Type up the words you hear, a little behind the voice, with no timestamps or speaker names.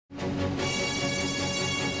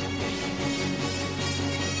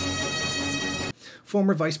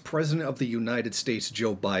Former Vice President of the United States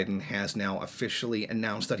Joe Biden has now officially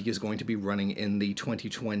announced that he is going to be running in the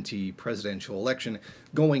 2020 presidential election,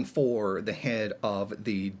 going for the head of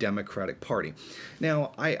the Democratic Party.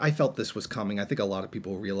 Now, I felt this was coming. I think a lot of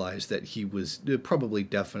people realized that he was probably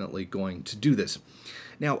definitely going to do this.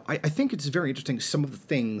 Now, I think it's very interesting some of the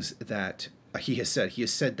things that he has said. He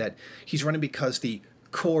has said that he's running because the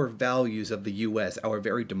core values of the U.S., our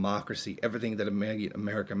very democracy, everything that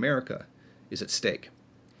America is at stake.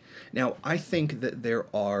 Now, I think that there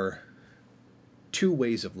are two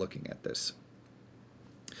ways of looking at this.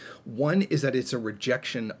 One is that it's a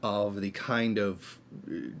rejection of the kind of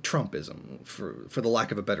Trumpism, for the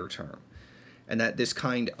lack of a better term, and that this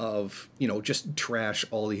kind of, just trash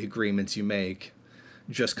all the agreements you make,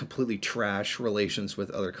 just completely trash relations with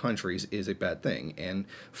other countries is a bad thing. And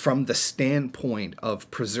from the standpoint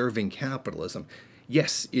of preserving capitalism,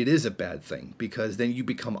 yes, it is a bad thing, because then you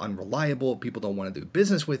become unreliable, people don't want to do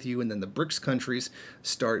business with you, and then the BRICS countries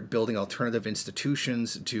start building alternative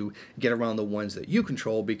institutions to get around the ones that you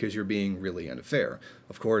control because you're being really unfair.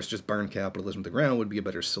 Of course, just burn capitalism to the ground would be a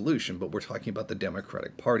better solution, but we're talking about the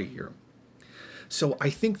Democratic Party here. So I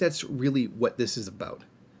think that's really what this is about.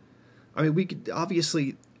 I mean, we could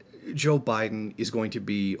obviously, Joe Biden is going to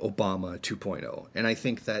be Obama 2.0, and I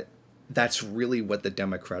think that that's really what the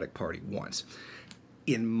Democratic Party wants.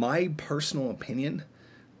 In my personal opinion,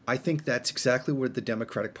 I think that's exactly where the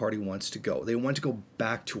Democratic Party wants to go. They want to go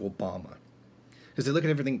back to Obama, because they look at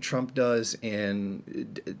everything Trump does,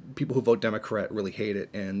 and people who vote Democrat really hate it,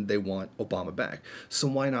 and they want Obama back. So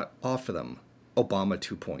why not offer them Obama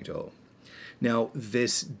 2.0? Now,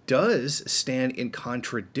 this does stand in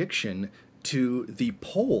contradiction to the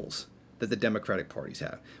polls that the Democratic parties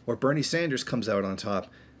have, where Bernie Sanders comes out on top,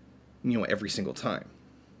 every single time.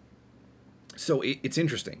 So it's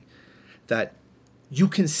interesting that you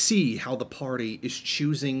can see how the party is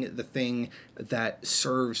choosing the thing that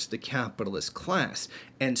serves the capitalist class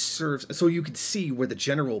and serves. So you can see where the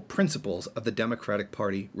general principles of the Democratic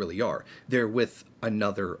Party really are. They're with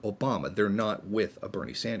another Obama. They're not with a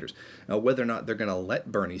Bernie Sanders. Now, whether or not they're going to let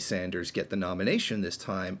Bernie Sanders get the nomination this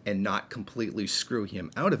time and not completely screw him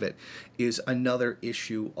out of it is another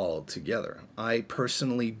issue altogether. I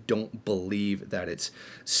personally don't believe that it's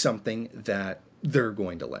something that they're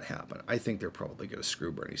going to let happen. I think they're probably going to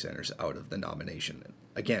screw Bernie Sanders out of the nomination.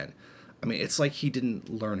 Again, I mean, it's like he didn't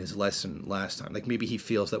learn his lesson last time. Like maybe he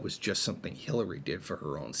feels that was just something Hillary did for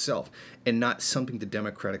her own self and not something the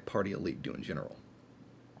Democratic Party elite do in general.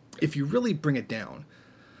 If you really bring it down,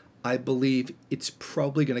 I believe it's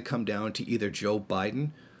probably going to come down to either Joe Biden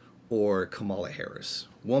or Kamala Harris.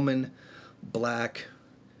 Woman, black,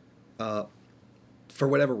 for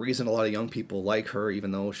whatever reason, a lot of young people like her,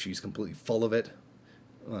 even though she's completely full of it.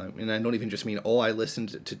 And I don't even just mean, I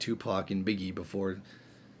listened to Tupac and Biggie before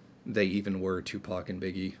they even were Tupac and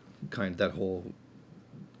Biggie. That whole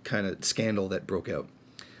kind of scandal that broke out.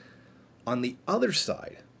 On the other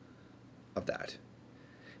side of that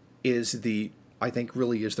is I think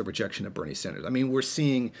really is the rejection of Bernie Sanders. I mean, we're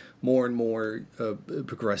seeing more and more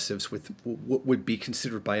progressives with what would be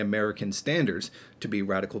considered by American standards to be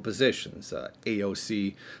radical positions.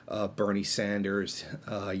 AOC, Bernie Sanders,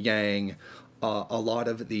 Yang, a lot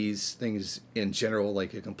of these things in general,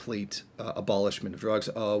 like a complete abolishment of drugs.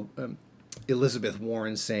 Elizabeth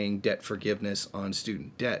Warren saying debt forgiveness on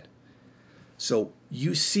student debt. So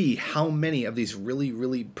you see how many of these really,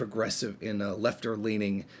 really progressive and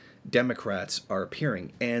left-leaning Democrats are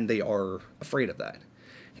appearing, and they are afraid of that.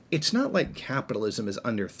 It's not like capitalism is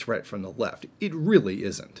under threat from the left. It really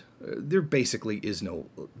isn't. There basically is no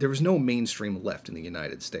mainstream left in the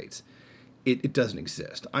United States. It doesn't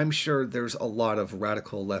exist. I'm sure there's a lot of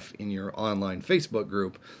radical left in your online Facebook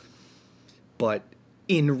group, but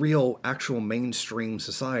in real, actual mainstream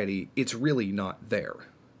society, it's really not there.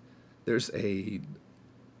 There's a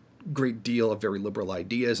great deal of very liberal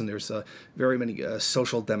ideas, and there's very many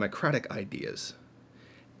social democratic ideas.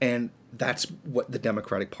 And that's what the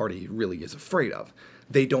Democratic Party really is afraid of.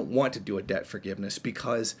 They don't want to do a debt forgiveness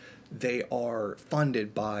because they are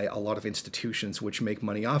funded by a lot of institutions which make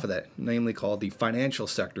money off of that, namely called the financial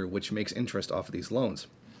sector, which makes interest off of these loans.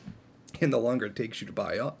 And the longer it takes you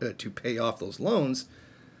to pay off those loans,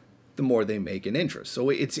 the more they make in interest. So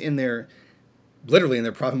it's literally in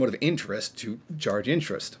their profit motive interest to charge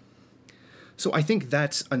interest. So I think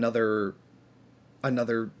that's another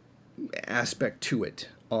aspect to it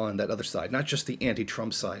on that other side, not just the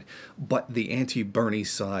anti-Trump side, but the anti-Bernie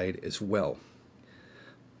side as well.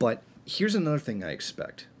 But here's another thing I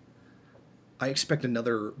expect. I expect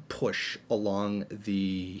another push along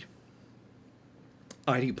the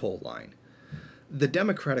ID poll line, the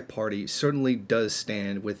Democratic Party certainly does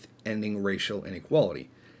stand with ending racial inequality.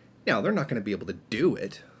 Now, they're not going to be able to do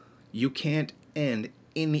it. You can't end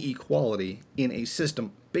inequality in a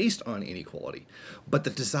system based on inequality, but the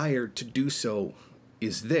desire to do so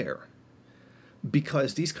is there,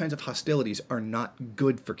 because these kinds of hostilities are not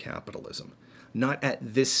good for capitalism. Not at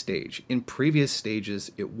this stage. In previous stages,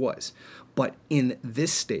 it was. But in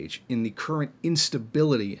this stage, in the current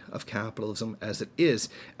instability of capitalism as it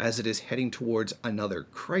is heading towards another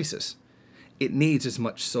crisis, it needs as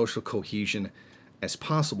much social cohesion as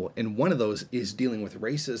possible. And one of those is dealing with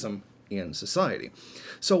racism in society.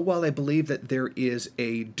 So while I believe that there is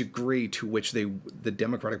a degree to which the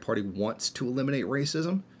Democratic Party wants to eliminate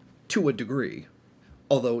racism, to a degree,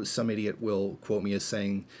 although some idiot will quote me as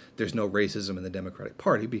saying there's no racism in the Democratic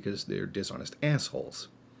Party because they're dishonest assholes.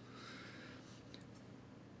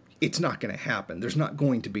 It's not going to happen. There's not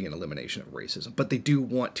going to be an elimination of racism, but they do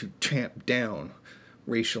want to tamp down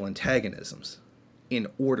racial antagonisms in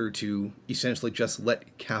order to essentially just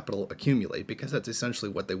let capital accumulate, because that's essentially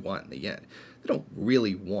what they want in the end. They don't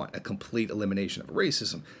really want a complete elimination of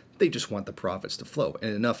racism. They just want the profits to flow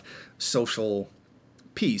and enough social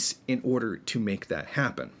peace in order to make that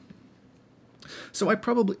happen. So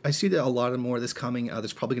I see that a lot more of this coming.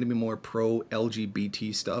 There's probably going to be more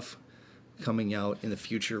pro-LGBT stuff coming out in the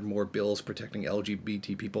future, more bills protecting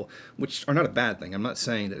LGBT people, which are not a bad thing. I'm not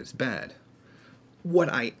saying that it's bad. What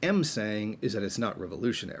I am saying is that it's not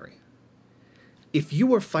revolutionary. If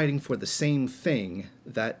you are fighting for the same thing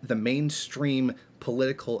that the mainstream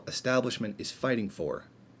political establishment is fighting for,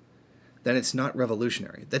 then it's not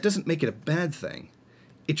revolutionary. That doesn't make it a bad thing.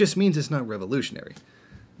 It just means it's not revolutionary.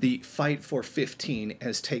 The fight for 15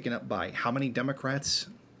 has taken up by how many Democrats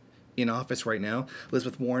in office right now?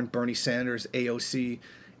 Elizabeth Warren, Bernie Sanders, AOC,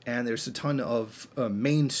 and there's a ton of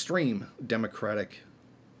mainstream Democratic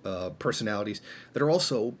personalities that are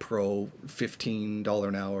also pro $15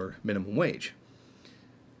 an hour minimum wage.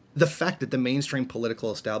 The fact that the mainstream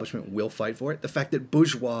political establishment will fight for it, the fact that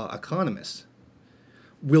bourgeois economists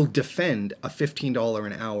will defend a $15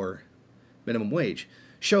 an hour minimum wage,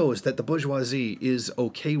 shows that the bourgeoisie is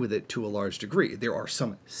okay with it to a large degree. There are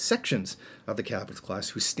some sections of the capitalist class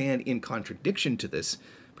who stand in contradiction to this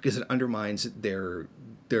because it undermines their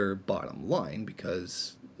bottom line,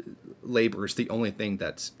 because labor is the only thing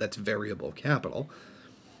that's variable capital.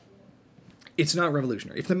 It's not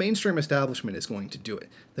revolutionary. If the mainstream establishment is going to do it,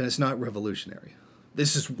 then it's not revolutionary.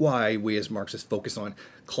 This is why we as Marxists focus on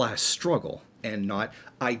class struggle and not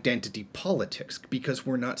identity politics, because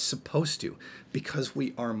we're not supposed to, because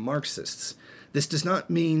we are Marxists. This does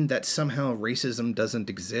not mean that somehow racism doesn't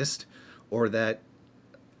exist, or that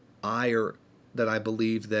I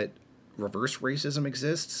believe that reverse racism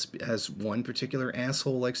exists, as one particular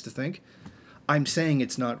asshole likes to think. I'm saying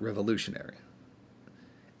it's not revolutionary.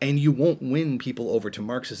 And you won't win people over to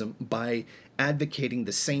Marxism by advocating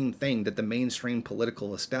the same thing that the mainstream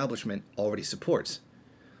political establishment already supports.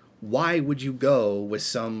 Why would you go with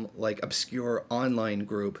some obscure online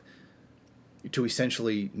group to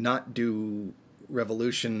essentially not do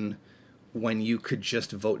revolution when you could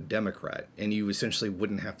just vote Democrat and you essentially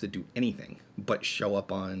wouldn't have to do anything but show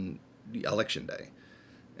up on election day?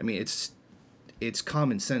 I mean, it's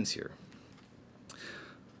common sense here.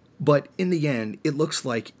 But in the end, it looks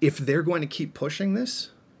like if they're going to keep pushing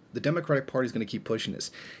this, the Democratic Party is going to keep pushing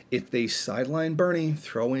this. If they sideline Bernie,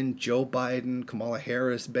 throw in Joe Biden, Kamala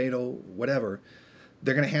Harris, Beto, whatever,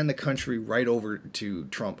 they're going to hand the country right over to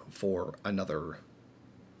Trump for another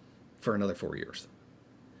 4 years.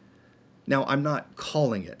 Now, I'm not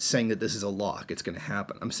calling it, saying that this is a lock, it's going to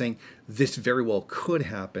happen. I'm saying this very well could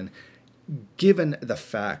happen, given the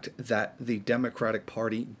fact that the Democratic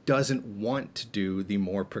Party doesn't want to do the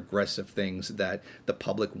more progressive things that the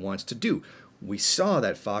public wants to do. We saw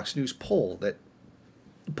that Fox News poll that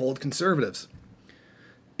polled conservatives.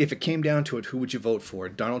 If it came down to it, who would you vote for,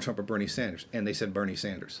 Donald Trump or Bernie Sanders? And they said Bernie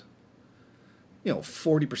Sanders.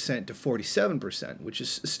 40% to 47%, which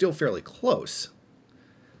is still fairly close.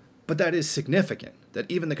 But that is significant, that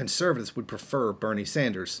even the conservatives would prefer Bernie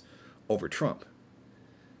Sanders over Trump.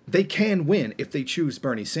 They can win if they choose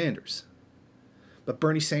Bernie Sanders. But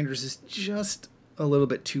Bernie Sanders is just a little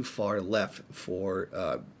bit too far left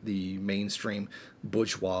for the mainstream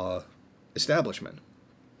bourgeois establishment.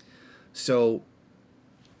 So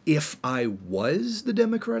if I was the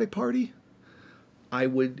Democratic Party, I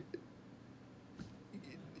would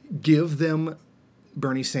give them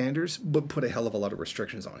Bernie Sanders, but put a hell of a lot of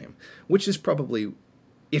restrictions on him, which is probably,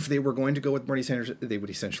 if they were going to go with Bernie Sanders, they would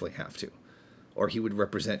essentially have to, or he would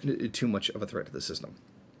represent too much of a threat to the system.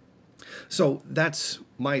 So that's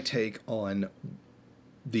my take on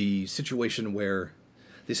the situation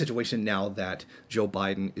now that Joe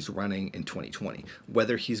Biden is running in 2020,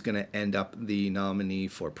 whether he's going to end up the nominee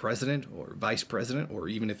for president or vice president, or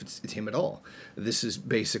even if it's him at all. This is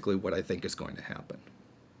basically what I think is going to happen.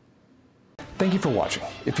 Thank you for watching.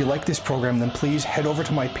 If you like this program, then please head over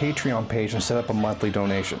to my Patreon page and set up a monthly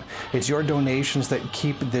donation. It's your donations that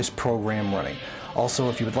keep this program running. Also,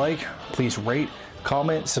 if you would like, please rate,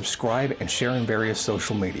 comment, subscribe, and share in various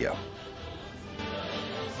social media.